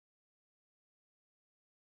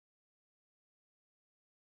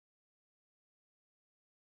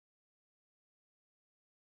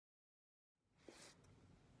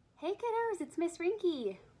Hey kiddos, it's Miss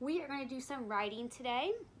Rinky. We are going to do some writing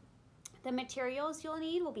today. The materials you'll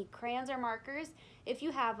need will be crayons or markers if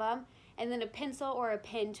you have them, and then a pencil or a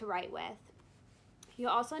pen to write with.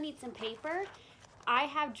 You'll also need some paper. I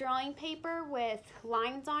have drawing paper with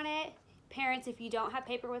lines on it. Parents, if you don't have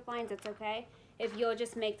paper with lines, it's okay. If you'll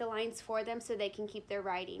just make the lines for them so they can keep their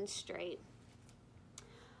writing straight.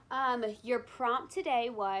 Your prompt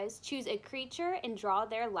today was choose a creature and draw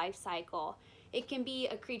their life cycle. It can be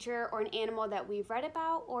a creature or an animal that we've read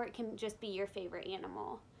about, or it can just be your favorite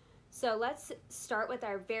animal. So let's start with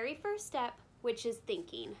our very first step, which is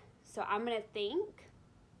thinking. So I'm gonna think.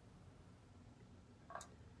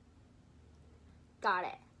 Got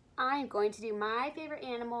it. I'm going to do my favorite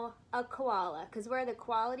animal, a koala, because we're the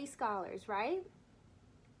quality scholars, right?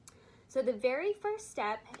 So the very first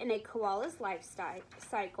step in a koala's life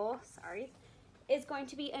cycle, is going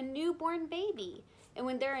to be a newborn baby. And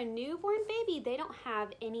when they're a newborn baby, they don't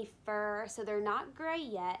have any fur, so they're not gray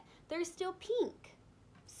yet. They're still pink.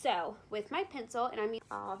 So with my pencil, and I'm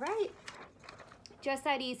all right, just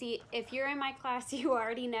that easy. If you're in my class, you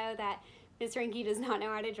already know that Miss Rinky does not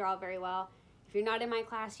know how to draw very well. If you're not in my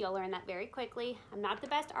class, you'll learn that very quickly. I'm not the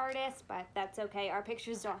best artist, but that's okay. Our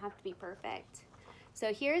pictures don't have to be perfect.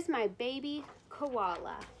 So here's my baby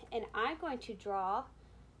koala, and I'm going to draw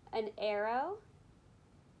an arrow.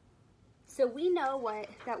 So we know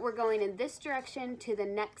that we're going in this direction to the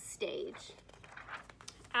next stage.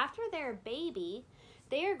 After they're a baby,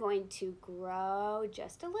 they are going to grow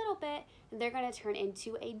just a little bit, and they're going to turn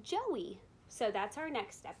into a joey. So that's our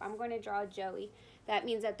next step. I'm going to draw a joey. That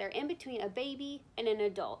means that they're in between a baby and an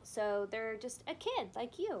adult. So they're just a kid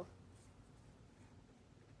like you.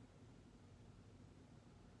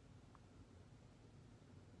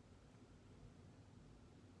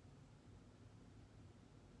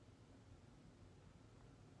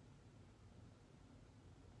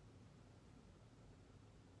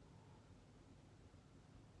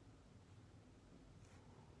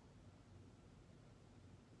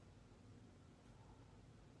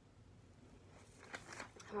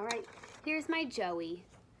 All right, here's my Joey.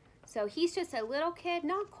 So he's just a little kid,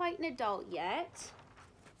 not quite an adult yet.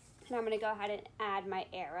 And I'm gonna go ahead and add my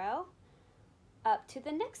arrow up to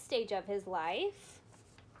the next stage of his life.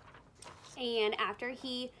 And after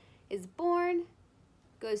he is born,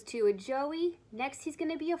 goes to a Joey, next he's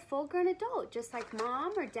gonna be a full-grown adult, just like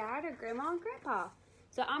mom or dad or grandma and grandpa.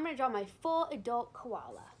 So I'm gonna draw my full adult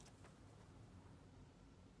koala.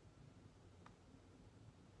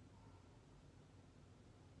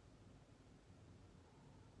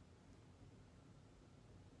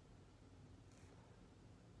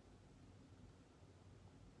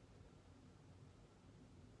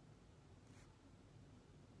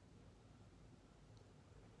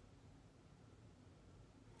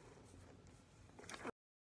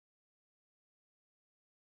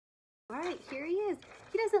 All right, here he is.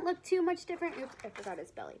 He doesn't look too much different. Oops, I forgot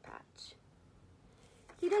his belly patch.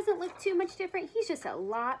 He doesn't look too much different. He's just a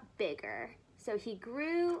lot bigger. So he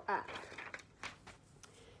grew up.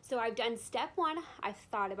 So I've done step one. I've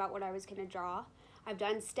thought about what I was gonna draw. I've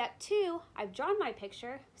done step two. I've drawn my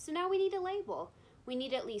picture. So now we need a label. We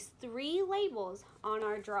need at least 3 labels on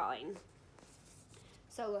our drawing.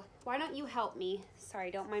 So why don't you help me?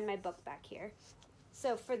 Sorry, don't mind my book back here.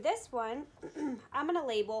 So for this one, I'm gonna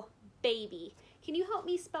label baby. Can you help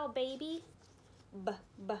me spell baby?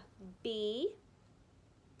 B,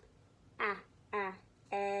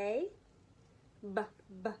 A,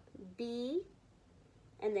 B,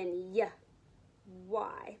 and then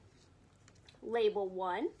Y. Label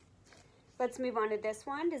 1. Let's move on to this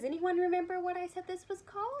one. Does anyone remember what I said this was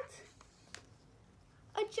called?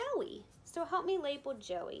 A joey. So help me label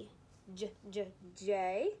joey.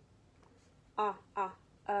 J,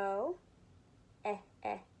 O,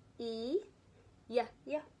 E,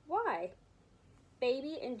 Y.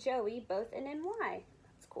 Baby and Joey, both N and Y.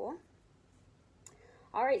 That's cool.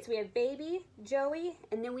 All right, so we have baby, Joey,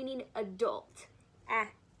 and then we need adult.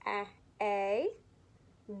 A,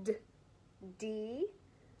 D,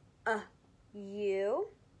 U,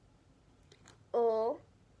 O,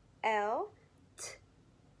 L,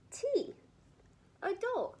 T.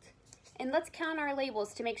 Adult. And let's count our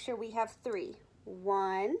labels to make sure we have 3.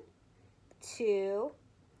 1, 2,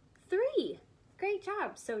 3. Great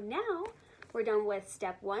job. So now we're done with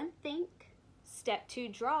step 1, think. Step 2,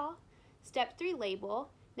 draw. Step 3,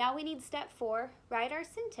 label. Now we need step 4, write our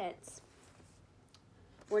sentence.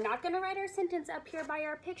 We're not going to write our sentence up here by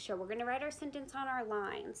our picture. We're going to write our sentence on our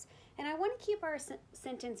lines. And I want to keep our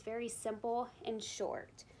sentence very simple and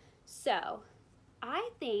short. So I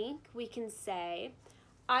think we can say,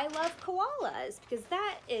 I love koalas because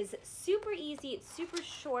that is super easy, it's super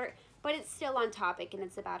short, but it's still on topic and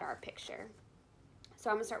it's about our picture. So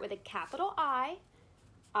I'm gonna start with a capital I.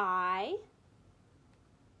 I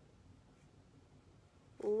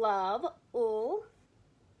love, O,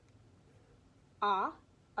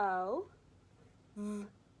 O,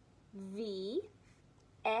 V,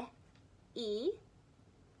 E,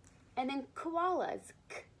 and then koalas,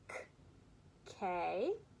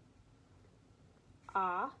 K,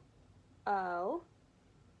 O,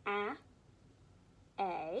 A,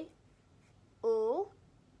 U,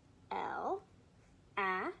 L,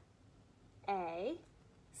 A,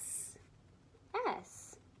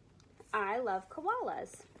 S. I love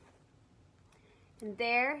koalas. And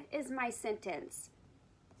there is my sentence.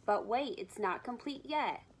 But wait, it's not complete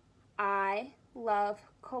yet. I love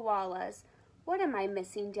koalas. What am I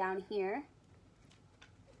missing down here?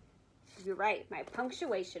 You're right, my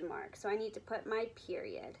punctuation mark. So I need to put my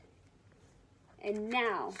period. And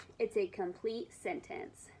now it's a complete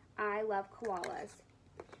sentence. I love koalas.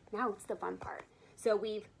 Now it's the fun part. So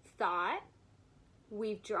we've thought,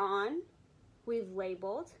 we've drawn, we've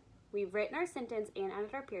labeled, we've written our sentence and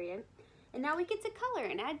added our period, and now we get to color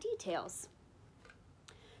and add details.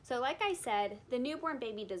 So like I said, the newborn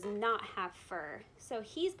baby does not have fur, so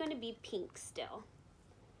he's going to be pink still.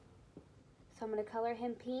 So I'm going to color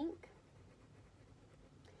him pink.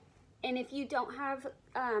 And if you don't have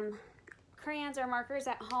crayons or markers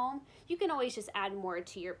at home, you can always just add more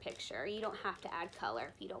to your picture. You don't have to add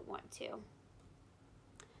color if you don't want to.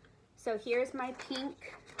 So here's my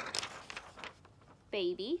pink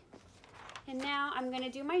baby. And now I'm gonna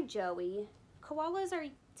do my Joey. Koalas are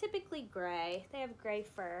typically gray. They have gray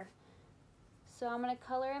fur. So I'm gonna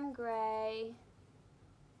color him gray,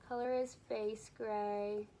 color his face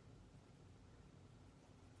gray,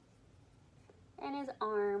 and his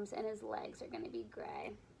arms and his legs are gonna be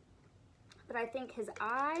gray. But I think his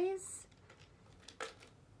eyes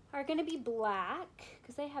are gonna be black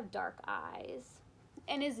because they have dark eyes.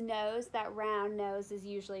 And his nose, that round nose, is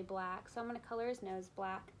usually black. So I'm gonna color his nose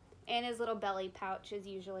black. And his little belly pouch is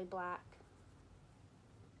usually black.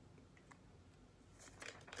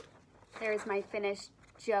 There's my finished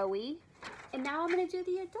Joey. And now I'm gonna do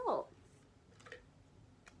the adult.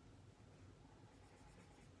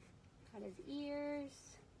 Got his ears.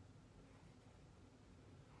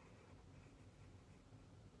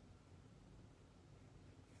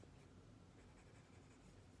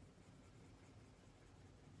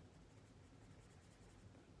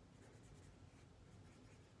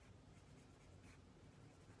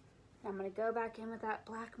 I'm gonna go back in with that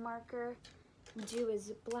black marker, do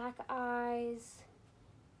his black eyes,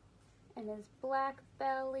 and his black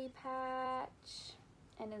belly patch,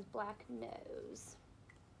 and his black nose.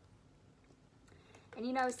 And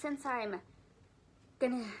you know, since I'm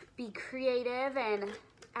gonna be creative and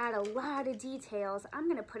add a lot of details, I'm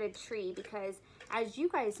gonna put a tree because, as you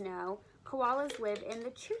guys know, koalas live in the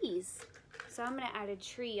trees. So I'm gonna add a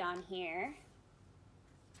tree on here.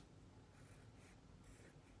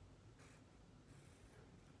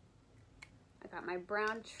 Got my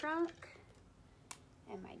brown trunk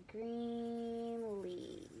and my green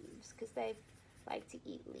leaves because they like to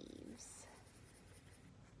eat leaves.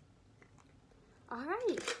 All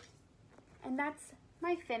right, and that's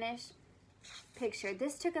my finished picture.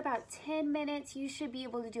 This took about 10 minutes. You should be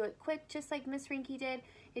able to do it quick, just like Miss Rinky did.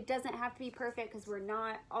 It doesn't have to be perfect because we're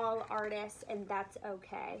not all artists, and that's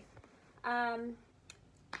okay.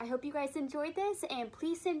 I hope you guys enjoyed this, and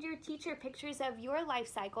please send your teacher pictures of your life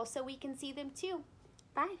cycle so we can see them too.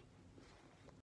 Bye.